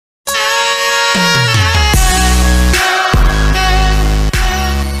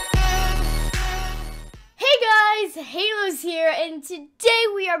Halo's here, and today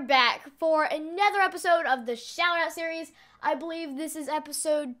we are back for another episode of the Shoutout series. I believe this is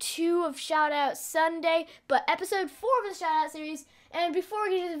episode 2 of Shoutout Sunday, but episode 4 of the Shoutout series. And before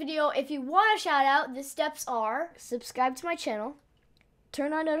we get into the video, if you want a shoutout, the steps are: subscribe to my channel,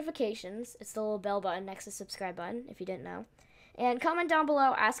 turn on notifications, it's the little bell button next to the subscribe button, if you didn't know, and comment down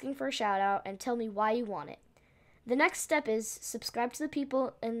below asking for a shoutout and tell me why you want it. The next step is subscribe to the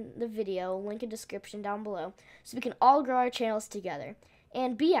people in the video, link in description down below, so we can all grow our channels together.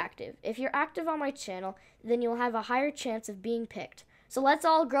 And be active. If you're active on my channel, then you'll have a higher chance of being picked. So let's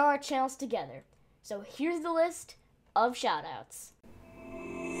all grow our channels together. So here's the list of shoutouts.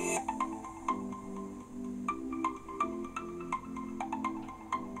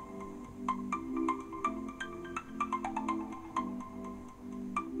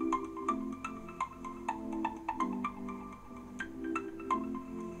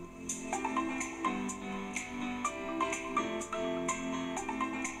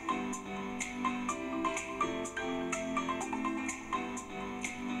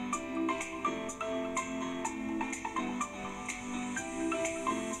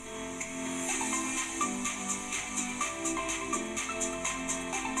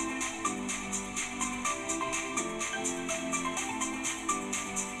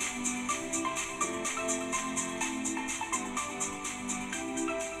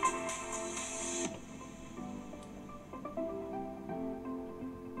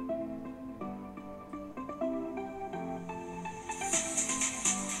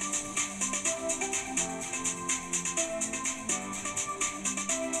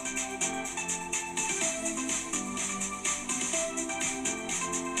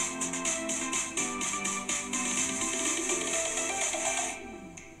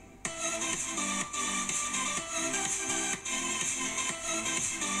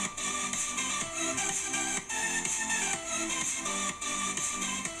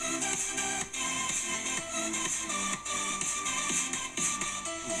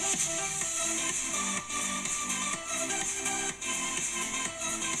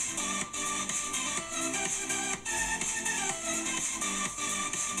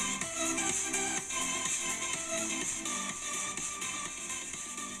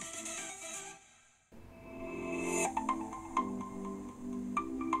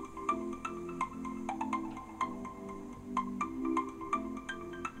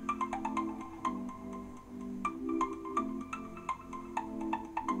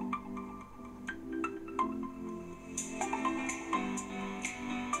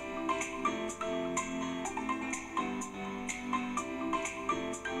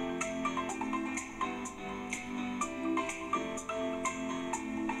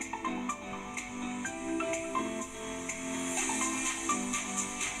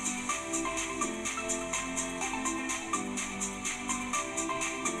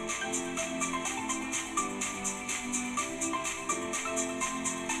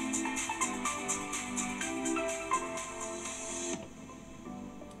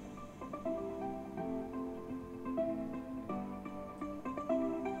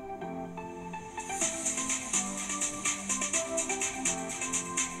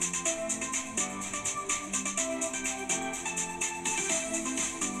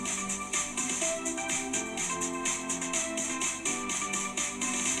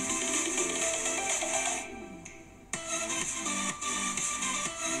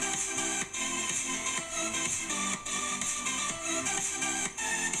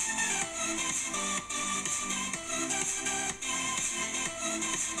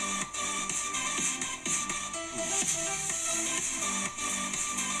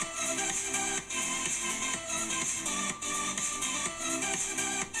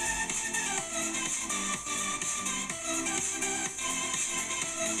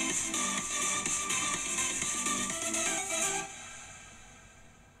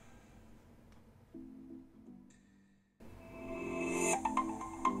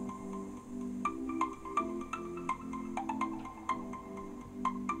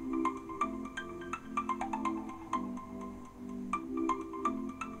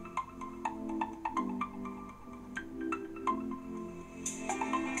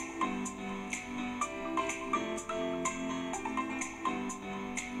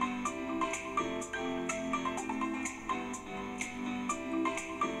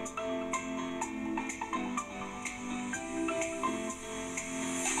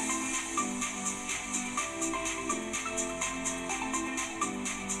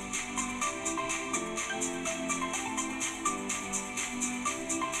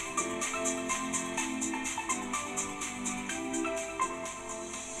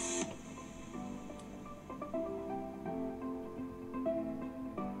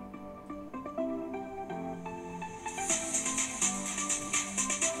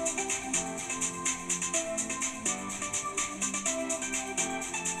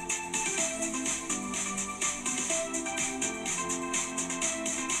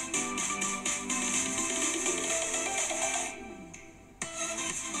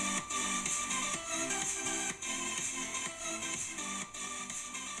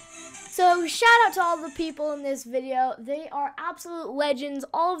 So shout out to all the people in this video. They are absolute legends.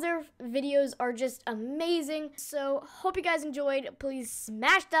 All of their videos are just amazing. So hope you guys enjoyed. Please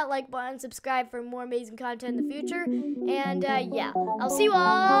smash that like button, subscribe for more amazing content in the future. And yeah, I'll see you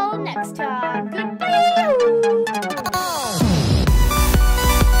all next time. Goodbye.